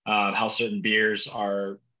how certain beers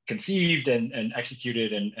are conceived and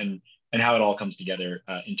executed, and how it all comes together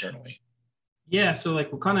internally. Yeah, so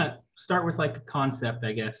we'll kind of start with the concept,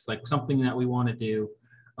 I guess, something that we want to do,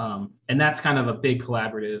 and that's kind of a big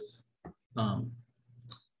collaborative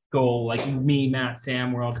goal. Me, Matt,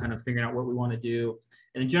 Sam, we're all kind of figuring out what we want to do.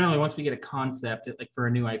 And generally, once we get a concept, for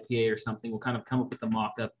a new IPA or something, we'll kind of come up with a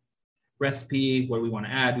mock-up recipe. What do we want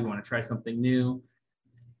to add? Do we want to try something new?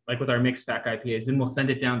 With our mixed pack IPAs, then we'll send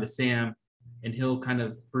it down to Sam, and he'll kind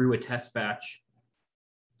of brew a test batch,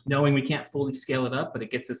 knowing we can't fully scale it up, but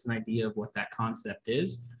it gets us an idea of what that concept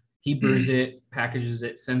is. He brews it, packages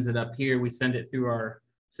it, sends it up here. We send it through our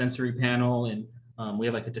sensory panel, and we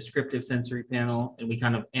have a descriptive sensory panel, and we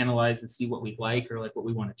kind of analyze and see what we like or what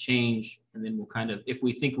we want to change. And then we'll kind of, if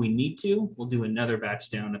we think we need to, we'll do another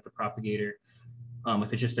batch down at the propagator.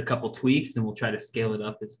 If it's just a couple tweaks, then we'll try to scale it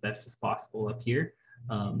up as best as possible up here.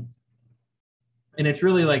 And it's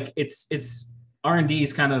really it's R&D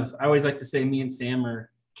is kind of, I always like to say me and Sam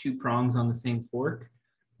are two prongs on the same fork.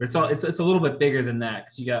 But it's a little bit bigger than that,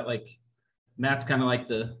 because you got Matt's kind of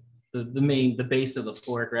the base of the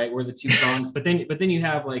fork, right? We're the two prongs, but then you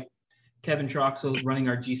have Kevin Troxell's running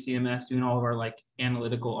our GCMS, doing all of our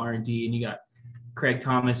analytical R&D, and you got Craig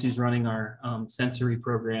Thomas, who's running our sensory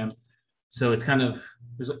program. So it's kind of,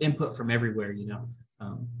 there's input from everywhere,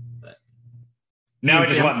 but now I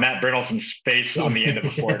just want Matt Brynolson's face on the end of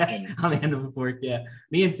a fork. On the end of a fork, yeah.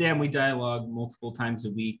 Me and Sam, we dialogue multiple times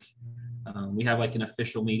a week. We have an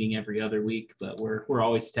official meeting every other week, but we're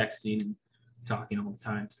always texting and talking all the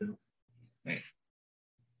time. So nice.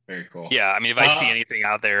 Very cool. Yeah, if I see anything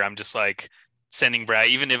out there, I'm just sending Brad.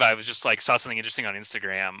 Even if I was just saw something interesting on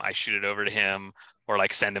Instagram, I shoot it over to him, or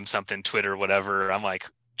send him something, Twitter, whatever. I'm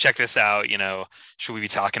check this out, should we be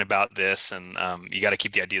talking about this? And you got to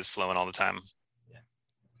keep the ideas flowing all the time. Yeah.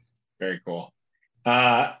 Very cool.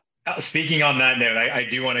 Speaking on that note, I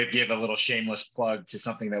do want to give a little shameless plug to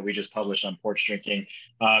something that we just published on Porch Drinking.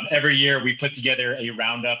 Every year we put together a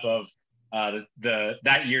roundup of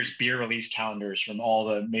that year's beer release calendars from all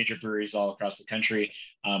the major breweries all across the country.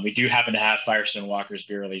 We do happen to have Firestone Walker's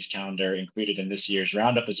beer release calendar included in this year's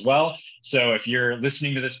roundup as well. So if you're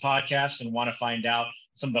listening to this podcast and want to find out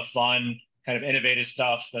some of the fun, kind of innovative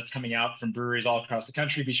stuff that's coming out from breweries all across the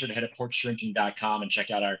country, be sure to head to porchdrinking.com and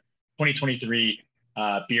check out our 2023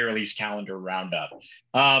 beer release calendar roundup.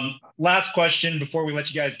 Last question before we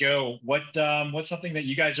let you guys go. What's something that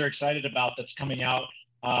you guys are excited about that's coming out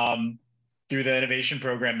through the innovation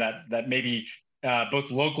program that maybe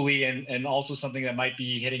both locally and also something that might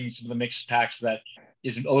be hitting some of the mixed packs that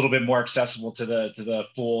is a little bit more accessible to the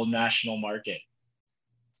full national market?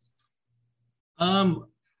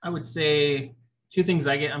 I would say two things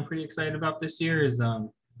I'm pretty excited about this year is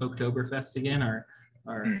Oktoberfest again, our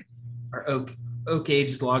oak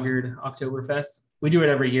aged lagered Oktoberfest. We do it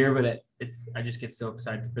every year, but I just get so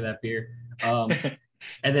excited for that beer. And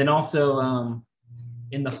then also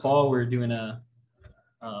in the fall, we're doing a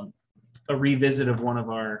revisit of one of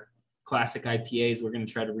our classic IPAs. We're going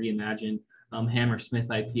to try to reimagine Hammersmith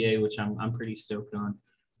IPA, which I'm pretty stoked on.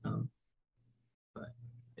 But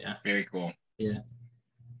yeah, very cool. Yeah.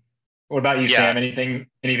 What about you, Sam? Anything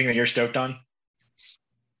that you're stoked on?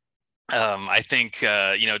 I think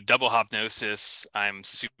double hopnosis. I'm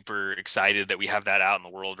super excited that we have that out in the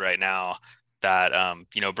world right now.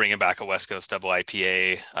 bringing back a West Coast double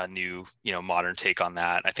IPA, a new, modern take on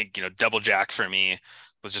that. I think, Double Jack for me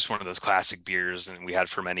was just one of those classic beers, and we had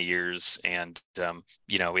for many years. And,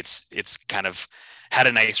 it's kind of had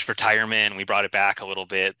a nice retirement. We brought it back a little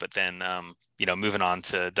bit, but then, moving on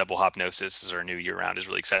to double hop Gnosis as our new year round is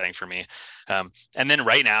really exciting for me. And then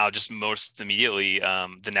right now, just most immediately,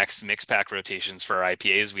 the next mix pack rotations for our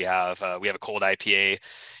IPAs, we have a cold IPA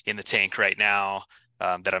in the tank right now.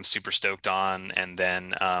 That I'm super stoked on. And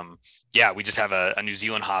then, we just have a New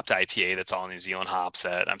Zealand hopped IPA that's all New Zealand hops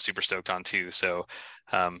that I'm super stoked on too. So,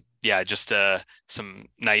 just some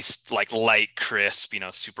nice, like light, crisp,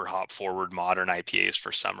 super hop forward modern IPAs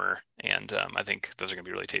for summer. And I think those are going to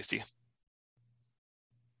be really tasty.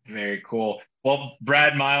 Very cool. Well,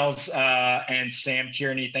 Brad Miles and Sam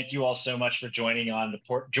Tierney, thank you all so much for joining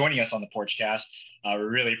us on the PorchCast. We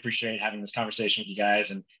really appreciate having this conversation with you guys,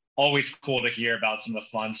 and always cool to hear about some of the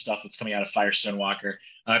fun stuff that's coming out of Firestone Walker.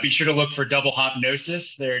 Be sure to look for Double Hop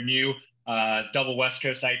Gnosis, their new double West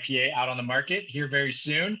Coast IPA out on the market here very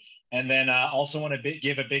soon. And then also want to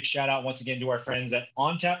give a big shout out once again to our friends at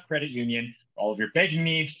OnTap Credit Union for all of your banking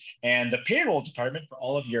needs, and the payroll department for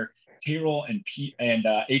all of your payroll and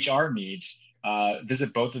HR needs.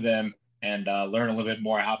 Visit both of them and learn a little bit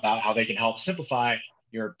more about how they can help simplify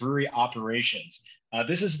your brewery operations.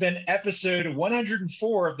 This has been episode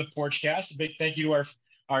 104 of the PorchCast. A big thank you to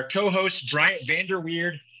our co-hosts, Bryant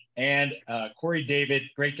Vanderweerd and Corey David.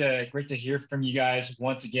 Great to hear from you guys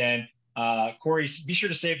once again. Corey, be sure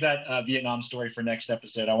to save that Vietnam story for next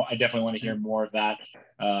episode. I definitely want to hear more of that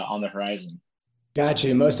on the horizon. Got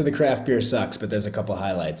you. Most of the craft beer sucks, but there's a couple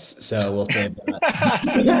highlights, so we'll save that.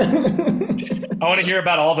 I want to hear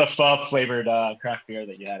about all the pho flavored craft beer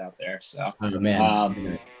that you had out there. So, oh man. All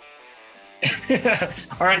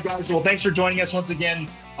right, guys. Well, thanks for joining us once again.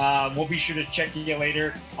 We'll be sure to check you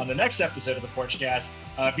later on the next episode of the PorchCast.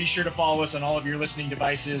 Be sure to follow us on all of your listening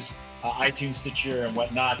devices, iTunes, Stitcher, and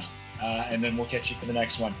whatnot. And then we'll catch you for the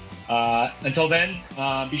next one. Until then,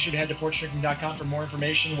 be sure to head to porchdrinking.com for more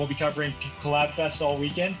information. We'll be covering Collab Fest all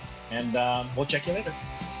weekend, and we'll check you later.